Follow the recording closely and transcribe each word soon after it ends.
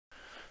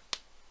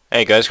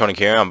Hey guys, Chronic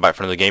here. I'm back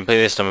for another gameplay.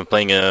 This time I'm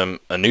playing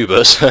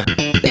Anubis in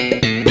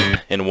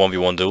a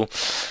 1v1 duel.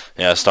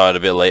 Yeah, I started a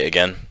bit late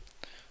again.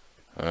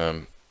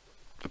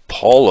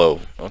 Apollo.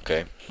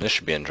 Okay, this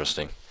should be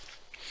interesting.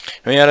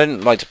 I mean, I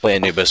didn't like to play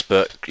Anubis,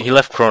 but he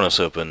left Kronos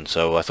open,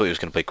 so I thought he was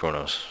going to play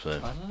Kronos.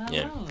 So,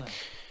 yeah.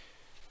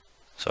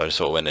 So I just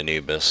sort of went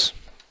Anubis.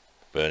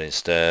 But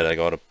instead, I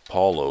got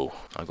Apollo.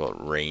 I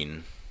got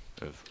Rain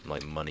of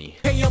like money.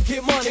 Hey, I'm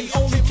Get Money,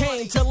 only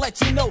came to let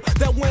you know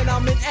that when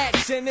I'm in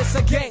action, it's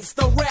a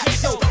gangster rap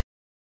show.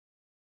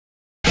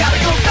 Gotta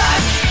go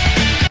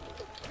fast.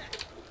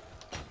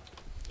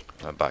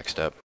 A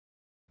backstep.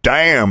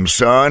 Damn,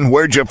 son,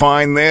 where'd you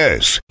find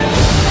this?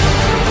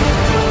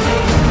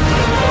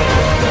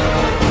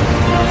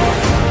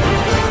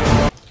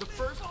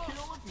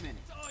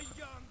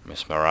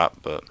 Missed my rap,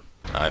 but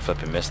I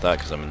flipping missed that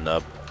because I'm a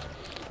nub.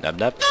 Nub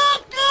nub.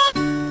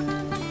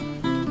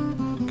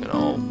 Get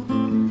all.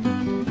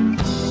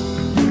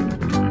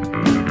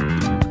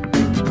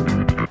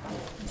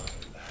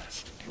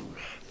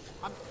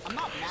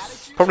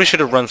 Probably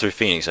should have run through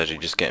Phoenix, actually,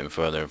 just getting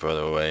further and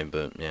further away,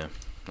 but yeah,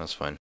 that's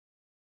fine.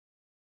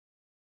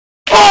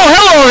 Oh,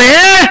 hello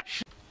there!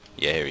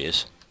 Yeah, here he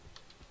is.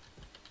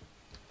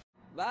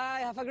 Bye,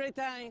 have a great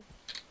time.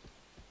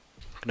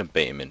 I'm gonna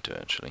bait him into it,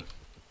 actually.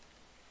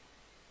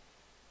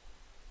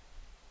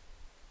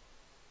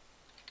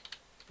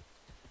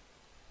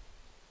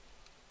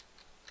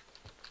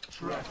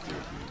 Oh,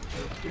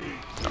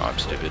 I'm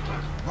stupid.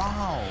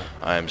 Wow.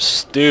 I am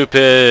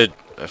stupid!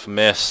 I've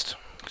missed,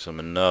 because I'm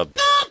a nub.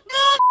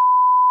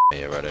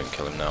 Yeah, right, don't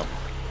kill him now.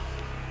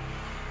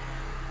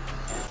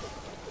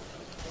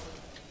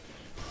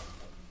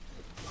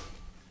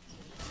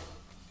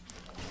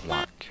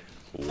 Whack.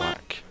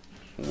 Whack.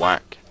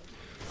 Whack.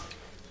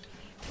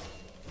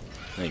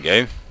 There you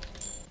go.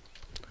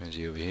 Is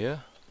he over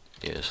here?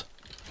 He is.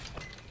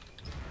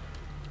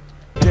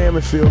 Damn,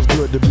 it feels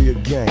good to be a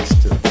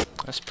gangster.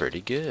 That's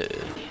pretty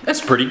good. That's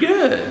pretty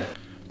good.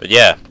 But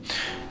yeah,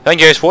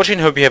 thank you guys for watching.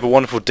 Hope you have a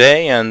wonderful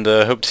day, and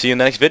hope to see you in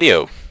the next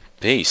video.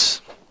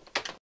 Peace.